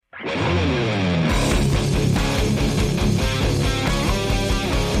A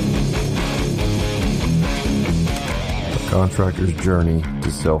contractor's journey to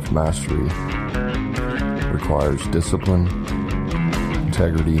self-mastery requires discipline,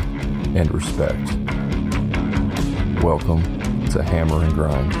 integrity, and respect. Welcome to Hammer and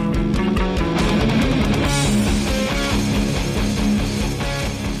Grind.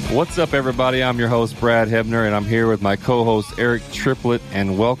 What's up, everybody? I'm your host, Brad Hebner, and I'm here with my co-host, Eric Triplett,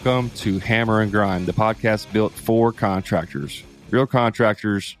 and welcome to Hammer and Grind, the podcast built for contractors. Real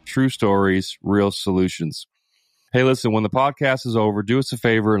contractors, true stories, real solutions. Hey, listen, when the podcast is over, do us a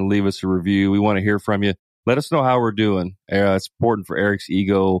favor and leave us a review. We want to hear from you. Let us know how we're doing. It's important for Eric's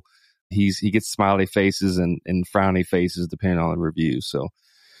ego. He gets smiley faces and frowny faces depending on the review. So,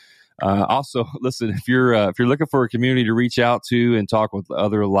 also, listen, if you're looking for a community to reach out to and talk with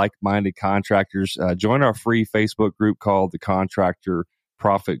other like-minded contractors, join our free Facebook group called the Contractor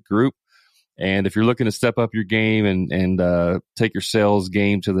Profit Group. And if you're looking to step up your game and take your sales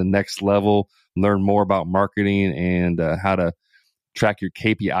game to the next level, learn more about marketing and how to track your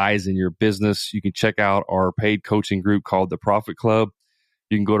KPIs in your business, you can check out our paid coaching group called the Profit Club.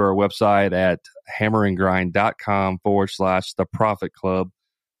 You can go to our website at hammerandgrind.com/the Profit Club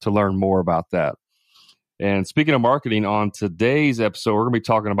to learn more about that. And speaking of marketing, on today's episode, we're going to be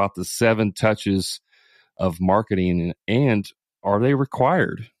talking about the 7 touches of marketing, and are they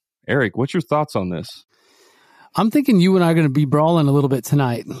required? Eric, what's your thoughts on this? I'm thinking you and I are going to be brawling a little bit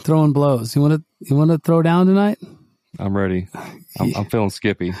tonight, throwing blows. You want to throw down tonight? I'm ready. I'm feeling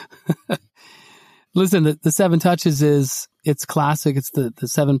skippy. Listen, the 7 touches it's classic. It's the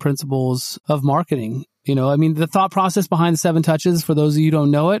 7 principles of marketing. You know, I mean, the thought process behind the 7 touches, for those of you who don't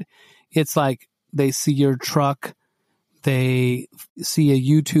know it, it's like they see your truck, they see a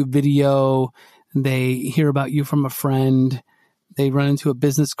YouTube video, they hear about you from a friend, they run into a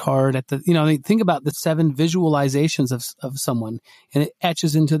business card at the, they think about the 7 visualizations of someone, and it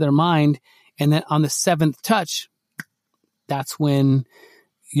etches into their mind. And then on the 7th touch, that's when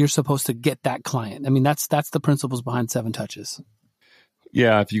you're supposed to get that client. I mean, that's the principles behind 7 touches.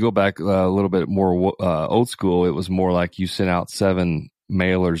 Yeah, if you go back a little bit more old school, it was more like you sent out 7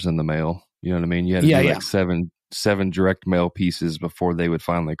 mailers in the mail. You know what I mean? You had to do like seven direct mail pieces before they would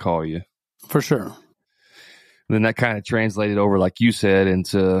finally call you. For sure. And then that kind of translated over, like you said,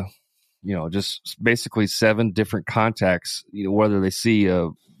 into, just basically 7 different contacts, whether they see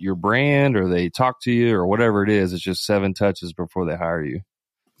your brand or they talk to you or whatever it is, it's just 7 touches before they hire you.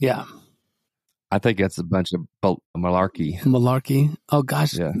 Yeah. I think that's a bunch of malarkey. Malarkey. Oh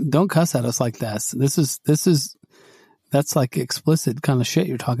gosh, yeah. Don't cuss at us like that. That's like explicit kind of shit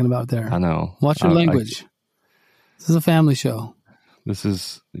you're talking about there. I know. Watch your language. This is a family show.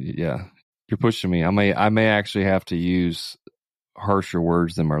 You're pushing me. I may actually have to use harsher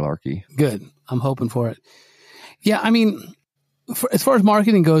words than malarkey. Good. I'm hoping for it. Yeah, I mean, as far as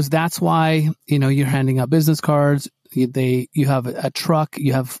marketing goes, that's why, you're handing out business cards. You have a truck,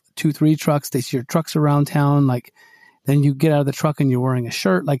 you have 2-3 trucks, they see your trucks around town, like then you get out of the truck and you're wearing a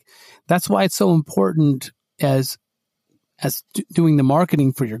shirt. Like that's why it's so important as doing the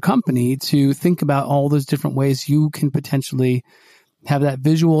marketing for your company to think about all those different ways you can potentially have that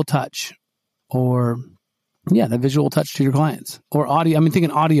visual touch that visual touch to your clients, or audio. I mean, thinking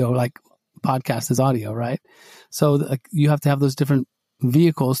audio, like podcast is audio, right? So like, you have to have those different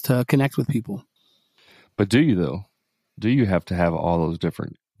vehicles to connect with people. But do you though? Do you have to have all those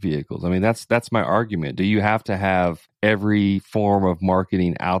different vehicles? I mean, that's my argument. Do you have to have every form of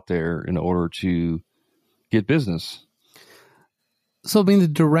marketing out there in order to get business? So, I mean, the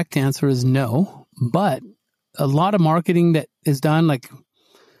direct answer is no. But a lot of marketing that is done, like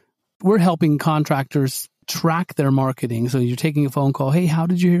we're helping contractors track their marketing. So you're taking a phone call. Hey, how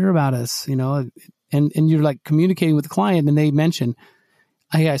did you hear about us? And you're like communicating with the client, and they mention,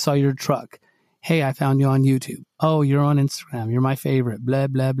 hey, I saw your truck. Hey, I found you on YouTube. Oh, you're on Instagram. You're my favorite. Blah,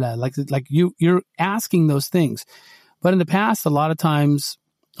 blah, blah. Like you're asking those things. But in the past, a lot of times,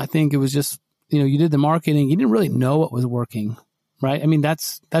 I think it was just, you did the marketing. You didn't really know what was working, right? I mean,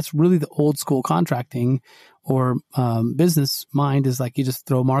 that's really the old school contracting or business mind, is like you just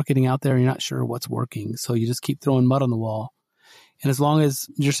throw marketing out there and you're not sure what's working. So you just keep throwing mud on the wall. And as long as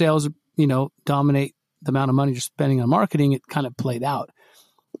your sales, dominate the amount of money you're spending on marketing, it kind of played out.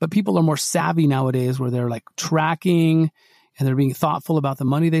 But people are more savvy nowadays, where they're like tracking and they're being thoughtful about the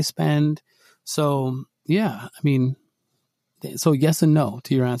money they spend. So, yeah, I mean, so yes and no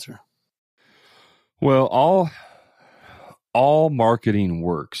to your answer. Well, all marketing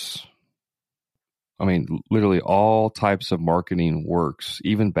works. I mean, literally all types of marketing works.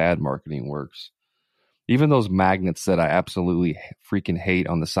 Even bad marketing works. Even those magnets that I absolutely freaking hate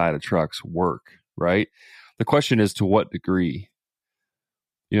on the side of trucks work, right? The question is to what degree?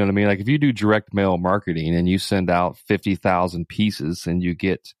 You know what I mean? Like if you do direct mail marketing and you send out 50,000 pieces and you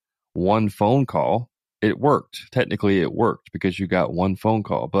get one phone call, it worked. Technically it worked because you got one phone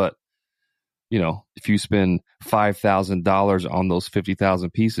call. But, you know, if you spend $5,000 on those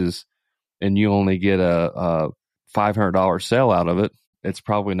 50,000 pieces and you only get a $500 sale out of it, it's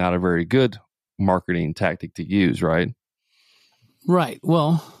probably not a very good marketing tactic to use, right? Right.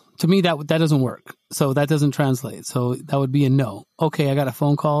 Well, to me, that doesn't work. So that doesn't translate. So that would be a no. Okay, I got a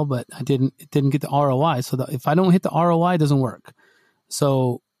phone call, but it didn't get the ROI. So if I don't hit the ROI, it doesn't work.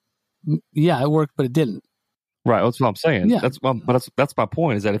 So yeah, it worked, but it didn't. Right. That's what I'm saying. Yeah. That's my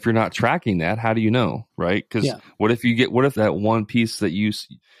point, is that if you're not tracking that, how do you know? Right. Because what if that one piece that you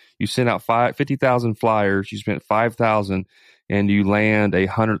sent out 50,000 flyers, you spent 5,000 and you land a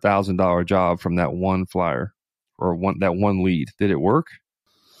 $100,000 job from that one flyer or that one lead. Did it work?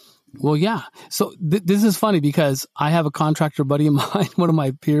 Well, yeah. So this is funny because I have a contractor buddy of mine, one of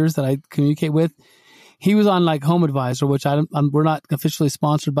my peers that I communicate with. He was on like Home Advisor, which we're not officially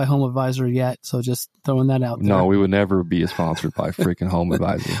sponsored by Home Advisor yet. So just throwing that out there. No, we would never be sponsored by freaking Home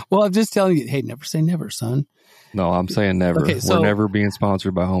Advisor. Well, I'm just telling you, hey, never say never, son. No, I'm saying never. Okay, so we're never being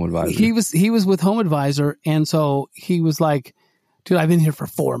sponsored by Home Advisor. He was with Home Advisor, and so he was like, dude, I've been here for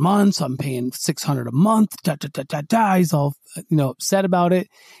 4 months. I'm paying $600 a month. He's all, upset about it.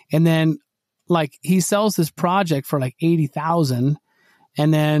 And then like he sells this project for like 80,000.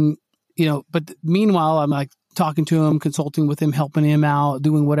 And then, but meanwhile, I'm like talking to him, consulting with him, helping him out,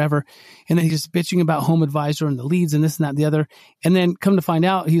 doing whatever. And then he's just bitching about Home Advisor and the leads and this and that and the other. And then come to find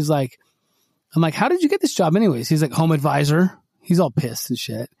out, I'm like, how did you get this job anyways? He's like, Home Advisor. He's all pissed and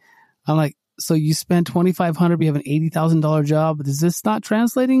shit. I'm like, so you spent $2,500, you have an $80,000 job. Is this not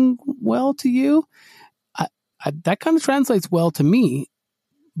translating well to you? That kind of translates well to me,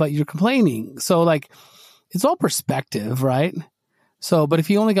 but you're complaining. So like, it's all perspective, right? So, but if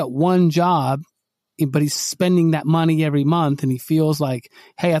he only got one job, but he's spending that money every month and he feels like,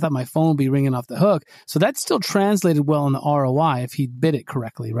 hey, I thought my phone would be ringing off the hook. So that's still translated well in the ROI if he bid it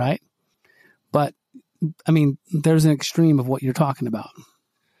correctly, right? But I mean, there's an extreme of what you're talking about.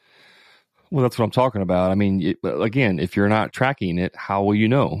 Well, that's what I'm talking about. I mean, again, if you're not tracking it, how will you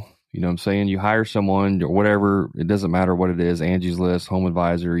know? You know what I'm saying? You hire someone or whatever, it doesn't matter what it is, Angie's List, Home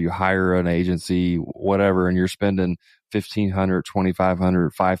Advisor, you hire an agency, whatever, and you're spending $1,500,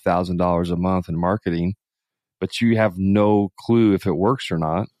 $2,500, $5,000 a month in marketing, but you have no clue if it works or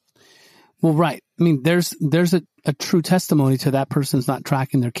not. Well, right. I mean, there's a true testimony to that person's not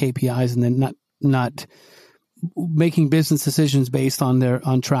tracking their KPIs and then not making business decisions based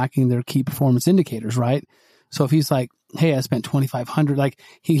on tracking their key performance indicators, right? So if he's like, hey, I spent $2,500, like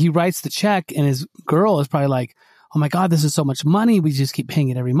he writes the check and his girl is probably like, oh my God, this is so much money. We just keep paying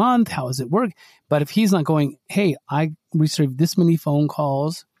it every month. How does it work? But if he's not going, hey, I received this many phone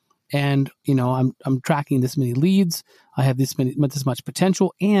calls and, I'm tracking this many leads. I have this much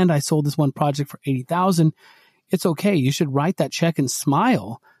potential and I sold this one project for 80,000. It's okay. You should write that check and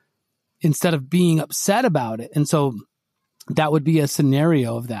smile instead of being upset about it. And so that would be a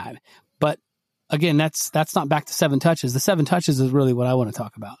scenario of that. But again, that's not back to 7 touches. The 7 touches is really what I want to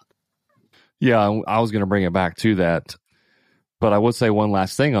talk about. Yeah, I was going to bring it back to that. But I would say one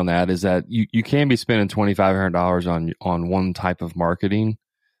last thing on that is that you can be spending $2,500 on one type of marketing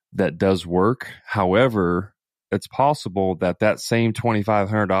that does work. However, it's possible that same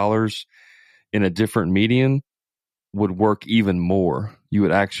 $2,500 in a different medium would work even more. You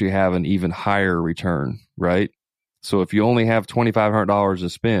would actually have an even higher return, right? So if you only have $2,500 to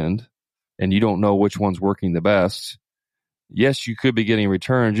spend and you don't know which one's working the best, yes, you could be getting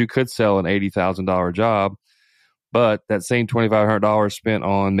returns. You could sell an $80,000 job, but that same $2,500 spent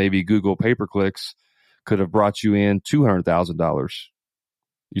on maybe Google pay-per-clicks could have brought you in $200,000.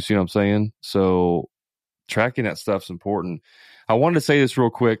 You see what I'm saying? So tracking that stuff's important. I wanted to say this real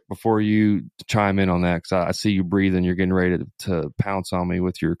quick before you chime in on that, because I see you breathing. You're getting ready to pounce on me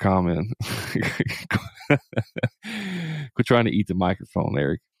with your comment. Quit trying to eat the microphone,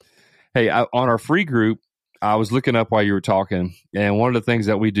 Eric. Hey, on our free group, I was looking up while you were talking, and one of the things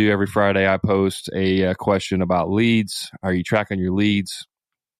that we do every Friday, I post a question about leads. Are you tracking your leads?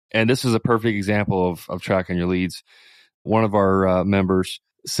 And this is a perfect example of tracking your leads. One of our members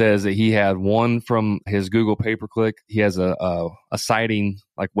says that he had one from his Google pay-per-click. He has a citing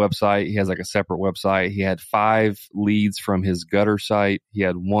like website. He has like a separate website. He had 5 leads from his gutter site. He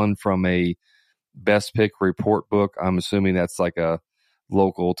had one from a Best Pick report book. I'm assuming that's like a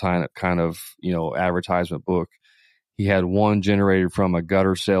local kind of advertisement book. he had one generated from a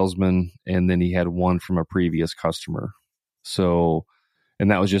gutter salesman, and then he had one from a previous customer. So,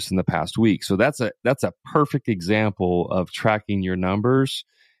 and that was just in the past week. So that's a perfect example of tracking your numbers.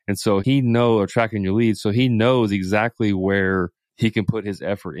 And so or tracking your leads. So he knows exactly where he can put his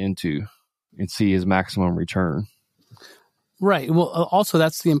effort into and see his maximum return. Right. Well, also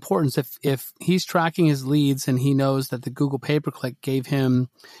that's the importance. If he's tracking his leads and he knows that the Google pay-per-click gave him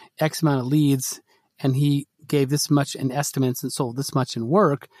X amount of leads and he gave this much in estimates and sold this much in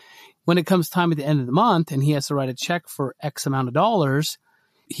work, when it comes time at the end of the month and he has to write a check for X amount of dollars,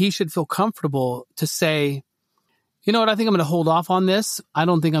 he should feel comfortable to say, you know what, I think I'm going to hold off on this. I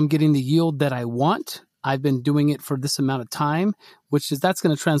don't think I'm getting the yield that I want. I've been doing it for this amount of time, that's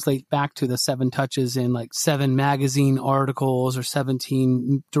going to translate back to the 7 touches in like 7 magazine articles or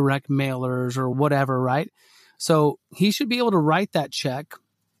 17 direct mailers or whatever, right? So he should be able to write that check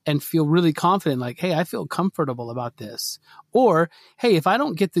and feel really confident, like, hey, I feel comfortable about this. Or, hey, if I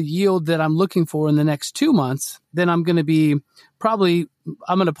don't get the yield that I'm looking for in the next 2 months, then I'm going to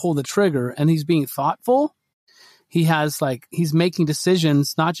pull the trigger. And he's being thoughtful. He's making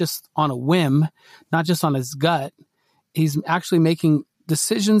decisions, not just on a whim, not just on his gut. He's actually making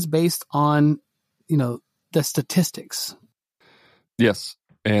decisions based on, the statistics. Yes.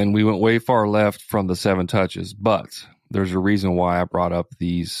 And we went way far left from the 7 touches, but there's a reason why I brought up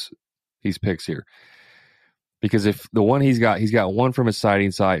these picks here. Because if the one he's got 1 from his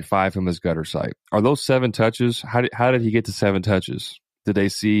siding site, 5 from his gutter site. Are those 7 touches? How did he get to 7 touches? Did they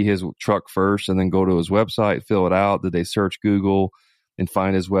see his truck first and then go to his website, fill it out? Did they search Google and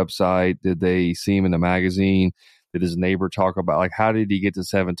find his website? Did they see him in the magazine? Did his neighbor talk about, how did he get to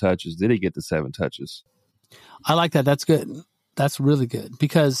 7 touches? Did he get to 7 touches? I like that. That's good. That's really good,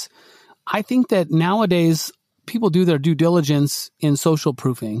 because I think that nowadays people do their due diligence in social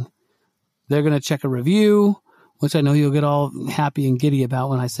proofing. They're going to check a review, which I know you'll get all happy and giddy about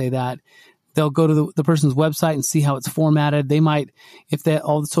when I say that. They'll go to the person's website and see how it's formatted. They might, if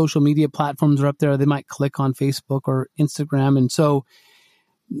all the social media platforms are up there, they might click on Facebook or Instagram. And so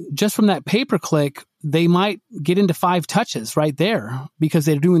just from that pay-per-click, they might get into 5 touches right there because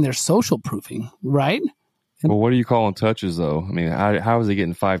they're doing their social proofing, right? Well, what are you calling touches, though? I mean, how is he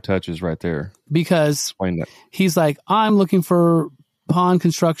getting 5 touches right there? Because Explain that. He's like, I'm looking for pond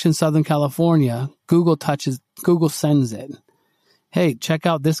construction, Southern California. Google sends it. Hey, check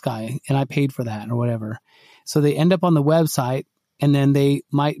out this guy, and I paid for that or whatever. So they end up on the website, and then they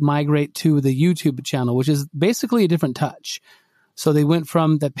might migrate to the YouTube channel, which is basically a different touch. So they went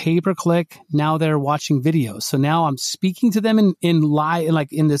from the pay-per-click, now they're watching videos. So now I'm speaking to them in live,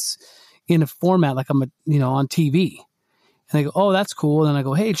 like in a format, like I'm on TV. And they go, oh, that's cool. And then I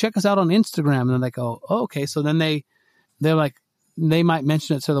go, hey, check us out on Instagram. And then they go, oh, okay. So then they're like, they might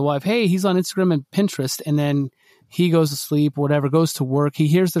mention it to the wife. Hey, he's on Instagram and Pinterest. And then he goes to sleep, whatever, goes to work. He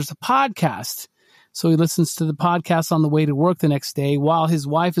hears there's a podcast. So he listens to the podcast on the way to work the next day while his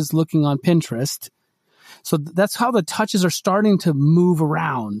wife is looking on Pinterest. So that's how the touches are starting to move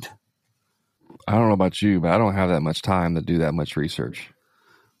around. I don't know about you, but I don't have that much time to do that much research.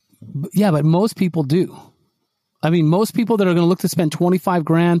 Yeah, but most people do. I mean, most people that are going to look to spend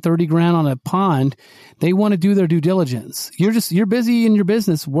 $25,000, $30,000 on a pond, they want to do their due diligence. You're busy in your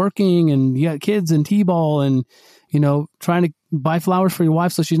business working, and you got kids and T-ball and, trying to buy flowers for your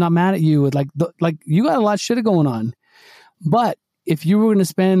wife so she's not mad at you. Like you got a lot of shit going on. But if you were going to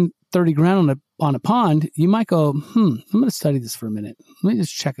spend $30,000 on a pond, you might go, I'm going to study this for a minute. Let me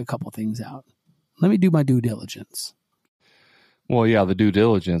just check a couple things out. Let me do my due diligence. Well, yeah, the due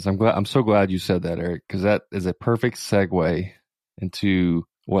diligence. I'm so glad you said that, Eric, because that is a perfect segue into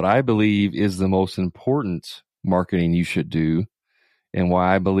what I believe is the most important marketing you should do, and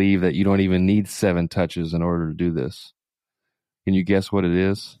why I believe that you don't even need 7 touches in order to do this. Can you guess what it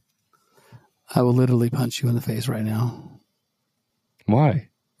is? I will literally punch you in the face right now. Why?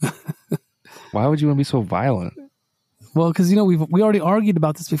 Why would you want to be so violent? Well, because we already argued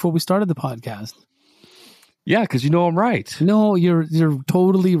about this before we started the podcast. Yeah, because I'm right. No, you're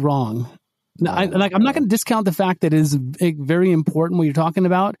totally wrong. No, I'm not going to discount the fact that it is very important what you're talking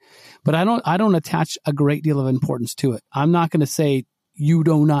about, but I don't attach a great deal of importance to it. I'm not going to say you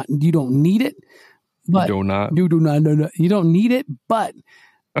don't need it, but you don't need it. But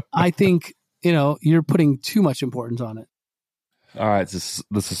I think you're putting too much importance on it. All right,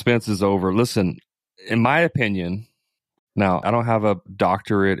 the suspense is over. Listen, in my opinion. Now, I don't have a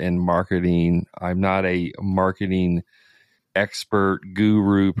doctorate in marketing. I'm not a marketing expert,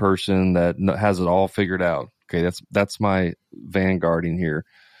 guru person that has it all figured out. Okay, that's my vanguarding here.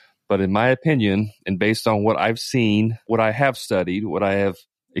 But in my opinion, and based on what I've seen, what I have studied, what I have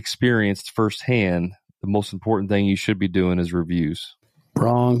experienced firsthand, the most important thing you should be doing is reviews.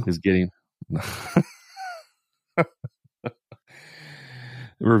 Wrong. Is getting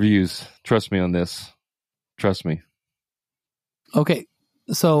reviews. Trust me on this. Trust me. Okay.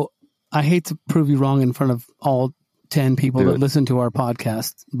 So I hate to prove you wrong in front of all 10 people that listen to our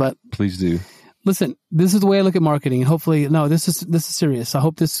podcast, but please do. Listen, this is the way I look at marketing. Hopefully, no, this is serious. I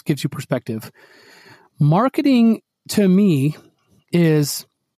hope this gives you perspective. Marketing to me is,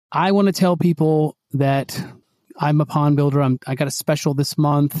 I want to tell people that I'm a pond builder. I got a special this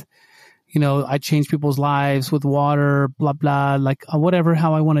month. You know, I change people's lives with water, blah, blah, like whatever,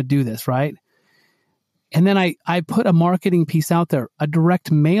 how I want to do this, right? And then I put a marketing piece out there, a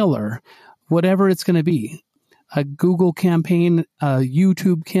direct mailer, whatever it's going to be, a Google campaign, a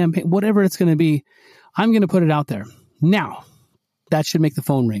YouTube campaign, whatever it's going to be, I'm going to put it out there. Now, that should make the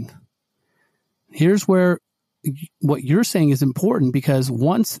phone ring. Here's where what you're saying is important, because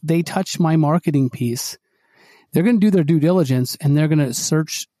once they touch my marketing piece, they're going to do their due diligence and they're going to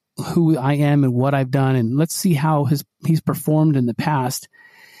search who I am and what I've done, and let's see how he's performed in the past.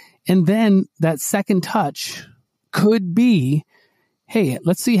 And then that second touch could be, hey,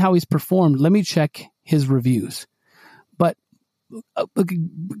 let's see how he's performed. Let me check his reviews. But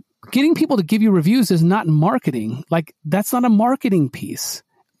getting people to give you reviews is not marketing. Like, that's not a marketing piece.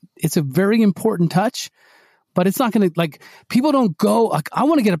 It's a very important touch, but it's not going to, like, people don't go, like, I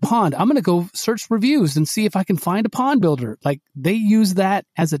want to get a pond. I'm going to go search reviews and see if I can find a pond builder. Like, they use that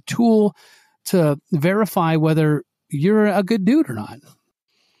as a tool to verify whether you're a good dude or not.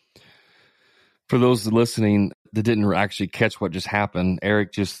 For those listening that didn't actually catch what just happened,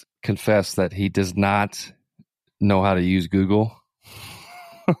 Eric just confessed that he does not know how to use Google.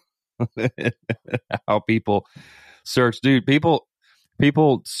 How people search. Dude, people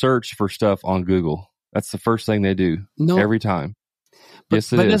search for stuff on Google. That's the first thing they do every time.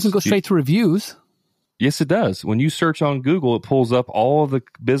 But it doesn't go straight to reviews. Yes, it does. When you search on Google, it pulls up all of the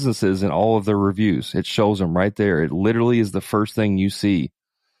businesses and all of their reviews. It shows them right there. It literally is the first thing you see.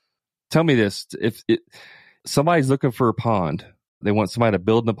 Tell me this. If somebody's looking for a pond, they want somebody to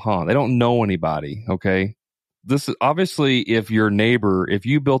build a pond. They don't know anybody, okay? This is obviously, if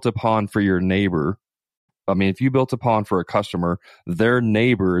you built a pond for your neighbor, if you built a pond for a customer, their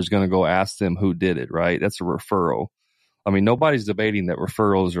neighbor is going to go ask them who did it, right? That's a referral. Nobody's debating that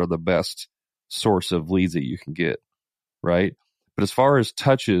referrals are the best source of leads that you can get, right? But as far as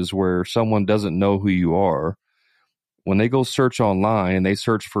touches where someone doesn't know who you are, when they go search online and they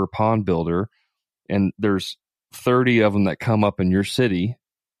search for a pond builder, and there's 30 of them that come up in your city,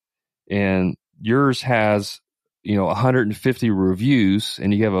 and yours has 150 reviews,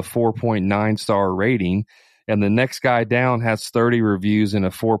 and you have a 4.9 star rating, and the next guy down has 30 reviews and a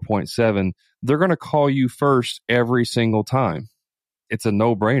 4.7, they're going to call you first every single time. It's a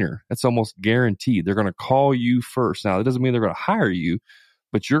no-brainer. It's almost guaranteed. They're going to call you first. Now, that doesn't mean they're going to hire you,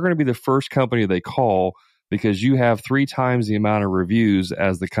 but you're going to be the first company they call, because you have 3 times the amount of reviews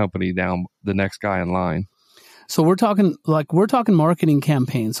as the company down the next guy in line. So we're talking marketing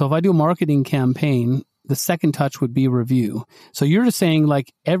campaign. So if I do a marketing campaign, the second touch would be review. So you're just saying,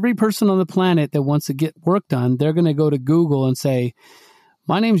 like, every person on the planet that wants to get work done, they're going to go to Google and say,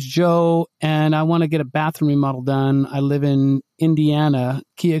 my name's Joe and I want to get a bathroom remodel done. I live in Indiana,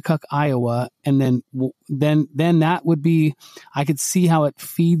 Keokuk, Iowa. And then that would be, I could see how it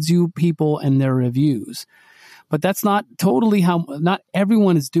feeds you people and their reviews. But that's not totally how, not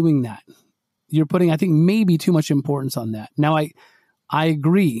everyone is doing that. You're putting, I think, maybe too much importance on that. Now, I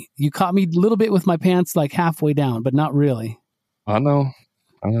agree. You caught me a little bit with my pants like halfway down, but not really. I know.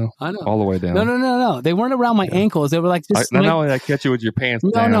 All the way down. No. They weren't around my ankles. They were like just. Not only did I catch you with your pants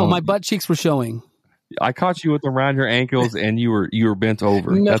down. No. My butt cheeks were showing. I caught you with around your ankles, and you were bent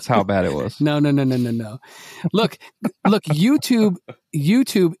over. No. That's how bad it was. No. Look.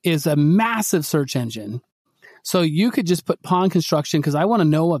 YouTube is a massive search engine. So you could just put pond construction, because I want to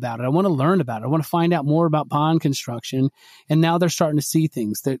know about it. I want to learn about it. I want to find out more about pond construction. And now they're starting to see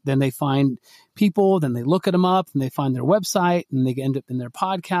things. Then they find people, then they look at them up, and they find their website, and they end up in their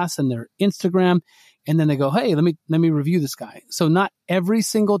podcast and their Instagram. And then they go, hey, let me review this guy. So not every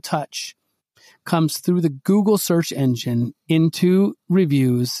single touch comes through the Google search engine into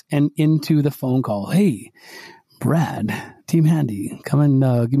reviews and into the phone call. Hey, Brad, Team Handy, come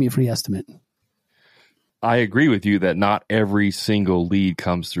and give me a free estimate. I agree with you that not every single lead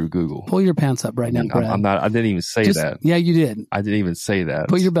comes through Google. Pull your pants up right now, Brad. I didn't even say that. Yeah, you did. I didn't even say that.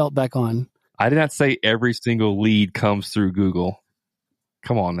 Put your belt back on. I did not say every single lead comes through Google.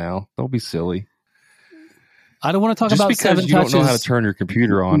 Come on now. Don't be silly. I don't want to talk about 7 touches. Just because you don't know how to turn your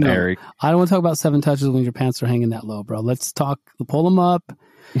computer on, Eric. I don't want to talk about 7 touches when your pants are hanging that low, bro. Let's talk. Pull them up.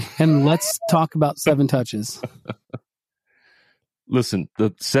 and let's talk about 7 touches. Listen,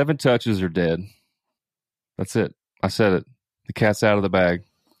 the 7 touches are dead. That's it. I said it. The cat's out of the bag.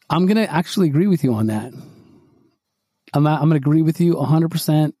 I'm going to actually agree with you on that. I'm going to agree with you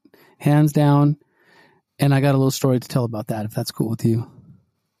 100%, hands down. And I got a little story to tell about that, if that's cool with you.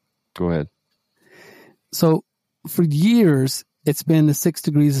 Go ahead. So for years, it's been the 6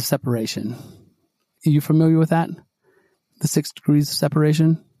 degrees of separation. Are you familiar with that? The 6 degrees of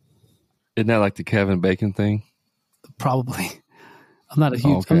separation? Isn't that like the Kevin Bacon thing? Probably. I'm not a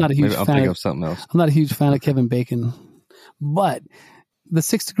huge Maybe fan. I'm thinking of something else. I'm not a huge fan of Kevin Bacon, but the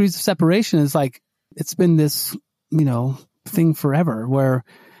 6 degrees of separation is like, it's been this, thing forever where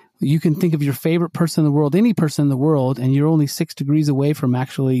you can think of your favorite person in the world, any person in the world, and you're only 6 degrees away from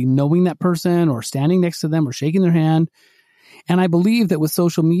actually knowing that person or standing next to them or shaking their hand. And I believe that with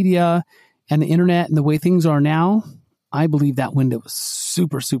social media and the internet and the way things are now, I believe that window is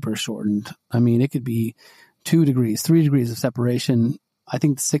super, super shortened. I mean, it could be 2 degrees, 3 degrees of separation. I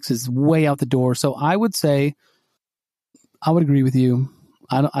think the 6 is way out the door. So I would say, I would agree with you.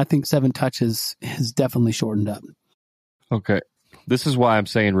 I think 7 touches has definitely shortened up. Okay. This is why I'm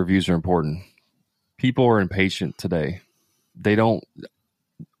saying reviews are important. People are impatient today.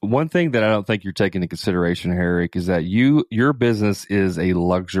 One thing that I don't think you're taking into consideration, Eric, is that your business is a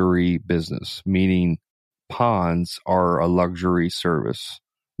luxury business, meaning ponds are a luxury service.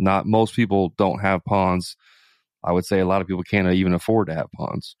 Not most people don't have ponds. I would say a lot of people can't even afford to have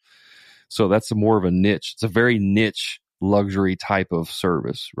ponds. So that's more of a niche. It's a very niche luxury type of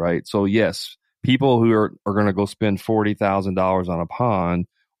service, right? So yes, people who are going to go spend $40,000 on a pond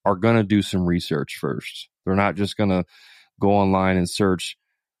are going to do some research first. They're not just going to go online and search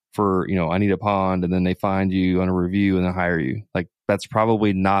for, I need a pond, and then they find you on a review and then hire you. Like, that's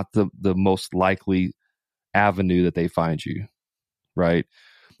probably not the most likely avenue that they find you, right?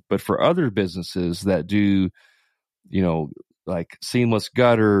 But for other businesses that do, like seamless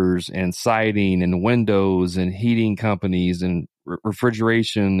gutters and siding and windows and heating companies and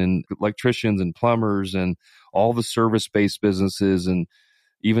refrigeration and electricians and plumbers and all the service-based businesses and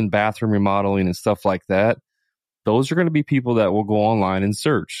even bathroom remodeling and stuff like that, those are going to be people that will go online and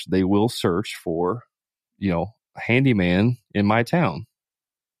search. They will search for, a handyman in my town.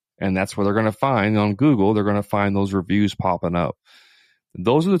 And that's where they're going to find on Google, they're going to find those reviews popping up.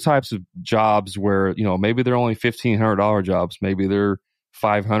 Those are the types of jobs where, maybe they're only $1,500 jobs. Maybe they're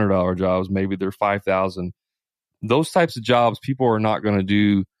 $500 jobs. Maybe they're $5,000. Those types of jobs, people are not going to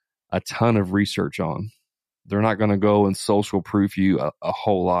do a ton of research on. They're not going to go and social proof you a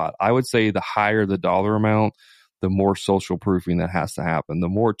whole lot. I would say the higher the dollar amount, the more social proofing that has to happen, the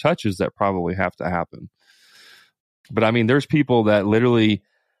more touches that probably have to happen. But I mean, there's people that literally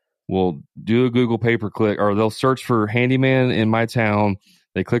will do a Google pay-per-click, or they'll search for handyman in my town.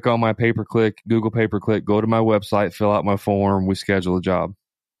 They click on my pay-per-click, Google pay-per-click, go to my website, fill out my form, we schedule a job.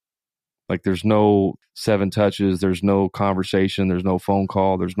 Like, there's no 7 touches, there's no conversation, there's no phone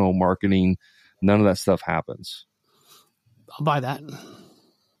call, there's no marketing. None of that stuff happens. I'll buy that.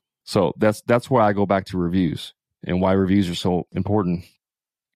 So that's why I go back to reviews and why reviews are so important.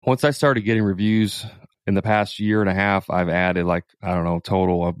 Once I started getting reviews in the past year and a half, I've added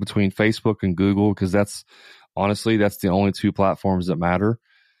total of between Facebook and Google, because that's the only 2 platforms that matter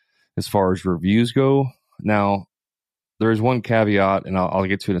as far as reviews go. Now, there is one caveat, and I'll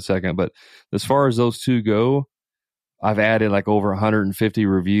get to it in a second, but as far as those 2 go, I've added like over 150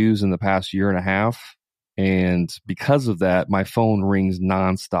 reviews in the past year and a half. And because of that, my phone rings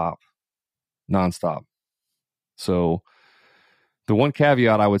nonstop. So the one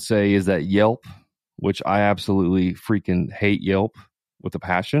caveat I would say is that Yelp, which I absolutely freaking hate Yelp with a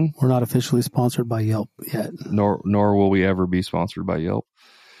passion. We're not officially sponsored by Yelp yet. Nor will we ever be sponsored by Yelp.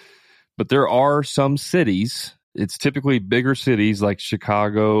 But there are some cities, it's typically bigger cities like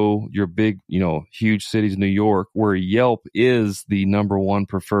Chicago, your big, huge cities, New York, where Yelp is the number 1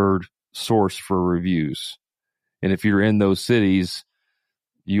 preferred source for reviews. And if you're in those cities,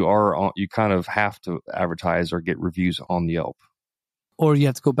 you kind of have to advertise or get reviews on Yelp. Or you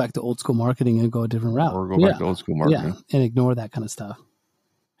have to go back to old school marketing and go a different route. Or go back to old school marketing. Yeah, and ignore that kind of stuff.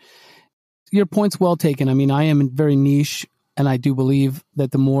 Your point's well taken. I mean, I am very niche, and I do believe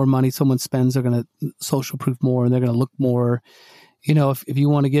that the more money someone spends, they're going to social proof more, and they're going to look more. If you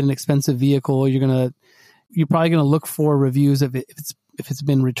want to get an expensive vehicle, you're probably going to look for reviews if it's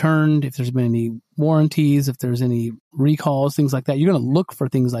been returned, if there's been any warranties, if there's any recalls, things like that. You're going to look for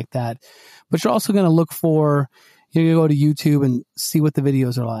things like that, but you're also going to look for. You're going to go to YouTube and see what the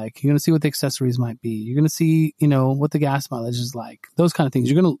videos are like. You're going to see what the accessories might be. You're going to see, what the gas mileage is like. Those kind of things.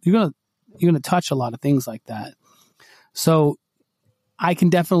 You're going to touch a lot of things like that. So I can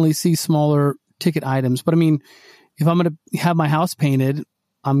definitely see smaller ticket items. But I mean, if I'm going to have my house painted,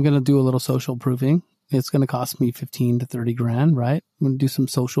 I'm going to do a little social proofing. It's going to cost me 15 to 30 grand, right? I'm going to do some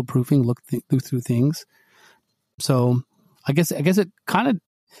social proofing, look through things. So I guess it kind of,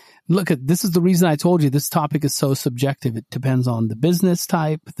 this is the reason I told you this topic is so subjective. It depends on the business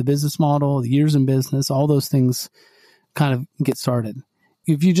type, the business model, the years in business, all those things kind of get started.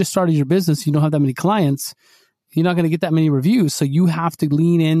 If you just started your business, you don't have that many clients, you're not going to get that many reviews. So you have to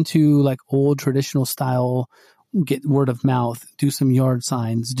lean into like old traditional style, get word of mouth, do some yard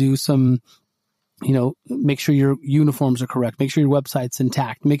signs, do some, make sure your uniforms are correct, make sure your website's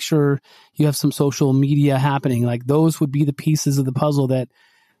intact, make sure you have some social media happening. Like those would be the pieces of the puzzle that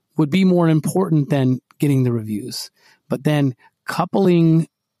would be more important than getting the reviews. But then coupling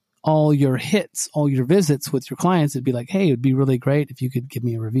all your hits, all your visits with your clients, it'd be like, hey, it'd be really great if you could give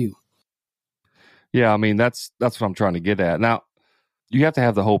me a review. Yeah, I mean, that's what I'm trying to get at. Now, you have to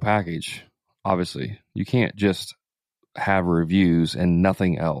have the whole package, obviously. You can't just have reviews and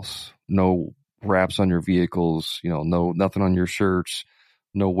nothing else. No wraps on your vehicles, nothing on your shirts,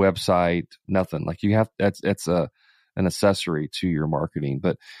 no website, nothing. Like you have, that's an accessory to your marketing.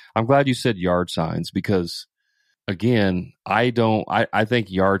 But I'm glad you said yard signs because, again, I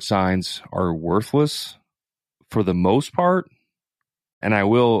think yard signs are worthless for the most part. And I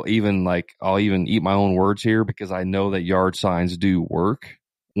will I'll even eat my own words here because I know that yard signs do work.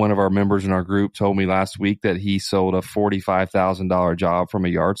 One of our members in our group told me last week that he sold a $45,000 job from a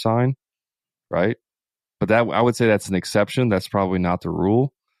yard sign, right? But that, I would say that's an exception. That's probably not the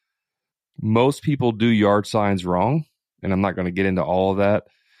rule. Most people do yard signs wrong, and I'm not going to get into all of that,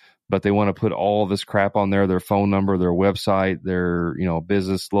 but they want to put all this crap on there, their phone number, their website, their,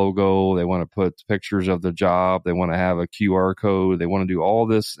 business logo. They want to put pictures of the job. They want to have a QR code. They want to do all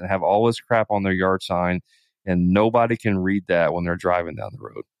this and have all this crap on their yard sign, and nobody can read that when they're driving down the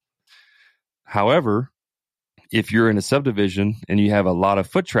road. However, if you're in a subdivision and you have a lot of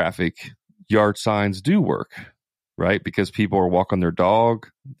foot traffic, yard signs do work, right? Because people are walking their dog,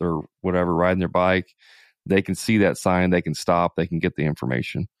 or whatever, riding their bike. They can see that sign. They can stop. They can get the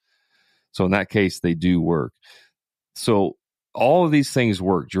information. So in that case, they do work. So all of these things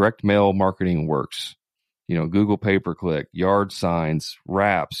work. Direct mail marketing works. Google pay-per-click, yard signs,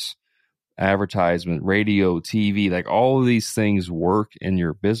 wraps, advertisement, radio, TV, like all of these things work in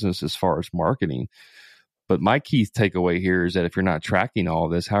your business as far as marketing. But my key takeaway here is that if you're not tracking all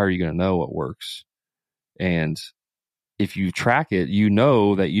of this, how are you going to know what works? And if you track it, you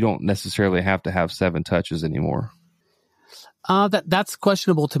know that you don't necessarily have to have 7 touches anymore. That's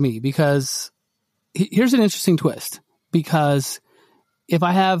questionable to me because here's an interesting twist. Because if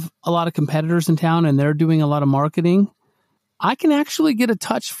I have a lot of competitors in town and they're doing a lot of marketing, I can actually get a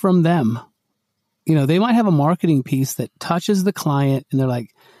touch from them. They might have a marketing piece that touches the client and they're like,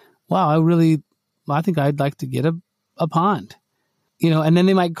 wow, I think I'd like to get a pond, and then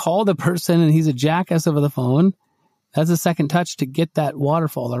they might call the person and he's a jackass over the phone. That's a second touch to get that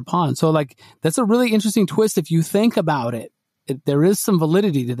waterfall or pond. So that's a really interesting twist. If you think about it, there is some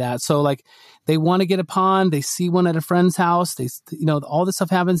validity to that. So they want to get a pond, they see one at a friend's house, all this stuff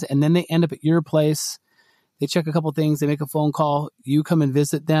happens, and then they end up at your place. They check a couple things, they make a phone call, you come and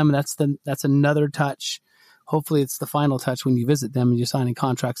visit them. That's another touch. Hopefully it's the final touch when you visit them and you're signing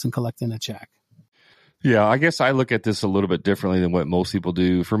contracts and collecting a check. Yeah, I guess I look at this a little bit differently than what most people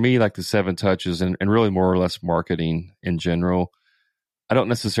do. For me, like the 7 touches and really more or less marketing in general, I don't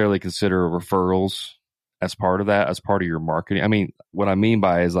necessarily consider referrals as part of that, as part of your marketing. I mean, what I mean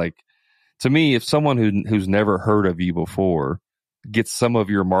by is to me, if someone who's never heard of you before gets some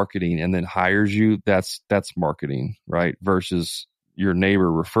of your marketing and then hires you, that's marketing, right? Versus your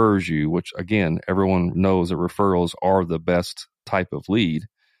neighbor refers you, which again, everyone knows that referrals are the best type of lead,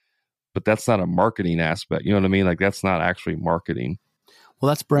 but that's not a marketing aspect. You know what I mean? That's not actually marketing. Well,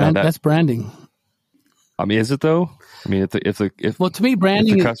 that's that's branding. I mean, is it though? I mean, well, to me,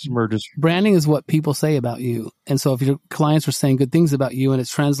 branding branding is what people say about you. And so if your clients are saying good things about you and it's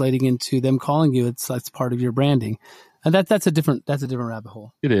translating into them calling you, that's part of your branding. And that's a different rabbit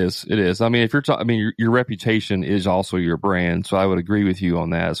hole. It is. I mean, if you're your reputation is also your brand. So I would agree with you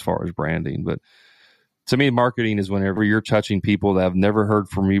on that as far as branding. But to me, marketing is whenever you're touching people that have never heard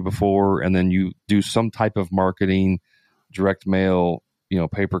from you before, and then you do some type of marketing, direct mail,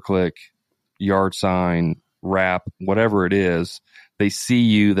 pay-per-click, yard sign, wrap, whatever it is. They see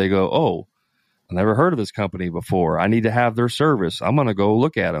you, they go, oh, I never heard of this company before. I need to have their service. I'm going to go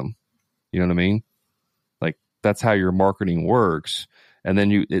look at them. You know what I mean? That's how your marketing works. And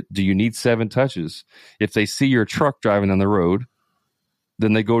then do you need 7 touches? If they see your truck driving on the road,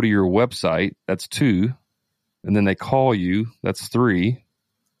 then they go to your website. That's 2. and then they call you. That's 3,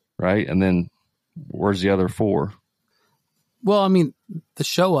 right? And then where's the other 4? Well, I mean, the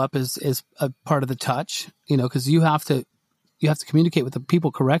show up is a part of the touch, because you have to communicate with the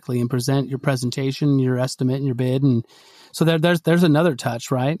people correctly and present your presentation, your estimate, and your bid, and so there's another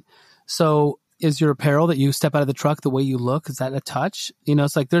touch, right? So is your apparel that you step out of the truck, the way you look, is that a touch?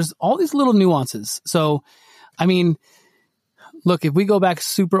 It's like there's all these little nuances. So, I mean, look, if we go back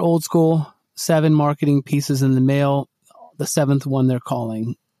super old school, 7 marketing pieces in the mail, the 7th one they're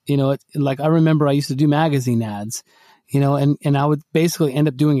calling. Like I remember I used to do magazine ads. And I would basically end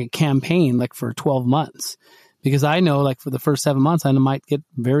up doing a campaign like for 12 months because I know like for the first 7 months, I might get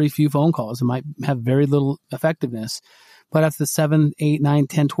very few phone calls. It might have very little effectiveness. But after the 7, 8, 9,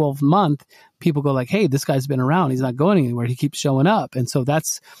 10, 12 month, people go like, hey, this guy's been around. He's not going anywhere. He keeps showing up. And so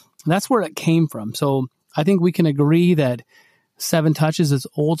that's where it came from. So I think we can agree that 7 touches is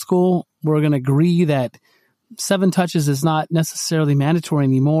old school. We're going to agree that 7 touches is not necessarily mandatory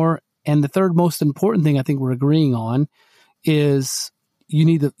anymore. And the third most important thing I think we're agreeing on is you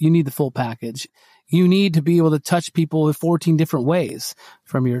need the full package. You need to be able to touch people in 14 different ways,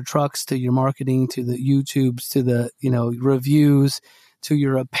 from your trucks to your marketing to the YouTubes to the reviews to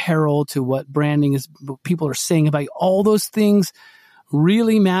your apparel to what branding is, what people are saying about you. All those things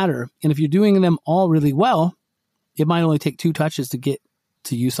really matter. And if you're doing them all really well, it might only take 2 touches to get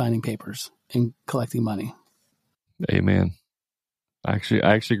to you signing papers and collecting money. Amen. I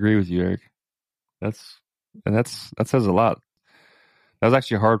actually agree with you, Eric. That says a lot. That was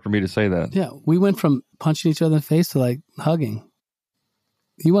actually hard for me to say that. Yeah, we went from punching each other in the face to like hugging.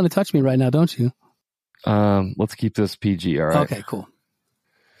 You want to touch me right now, don't you? Let's keep this PG. All right. Okay, cool.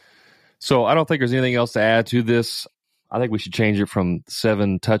 So I don't think there's anything else to add to this. I think we should change it from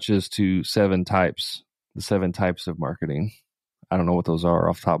 7 touches to 7 types. The 7 types of marketing. I don't know what those are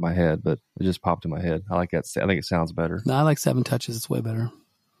off the top of my head, but it just popped in my head. I like that. I think it sounds better. No, I like 7 touches. It's way better.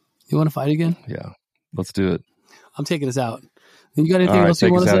 You want to fight again? Yeah, let's do it. I'm taking us out. You got anything else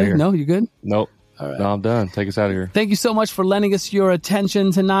you want to say? No, you good? Nope. All right. No, I'm done. Take us out of here. Thank you so much for lending us your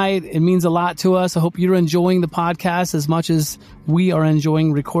attention tonight. It means a lot to us. I hope you're enjoying the podcast as much as we are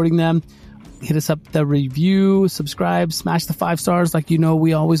enjoying recording them. Hit us up the review, subscribe, smash the 5 stars like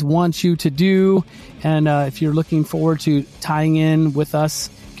we always want you to do. And if you're looking forward to tying in with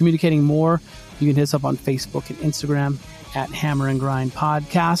us, communicating more, you can hit us up on Facebook and Instagram at Hammer and Grind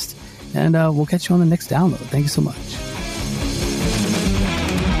Podcast. And we'll catch you on the next download. Thank you so much.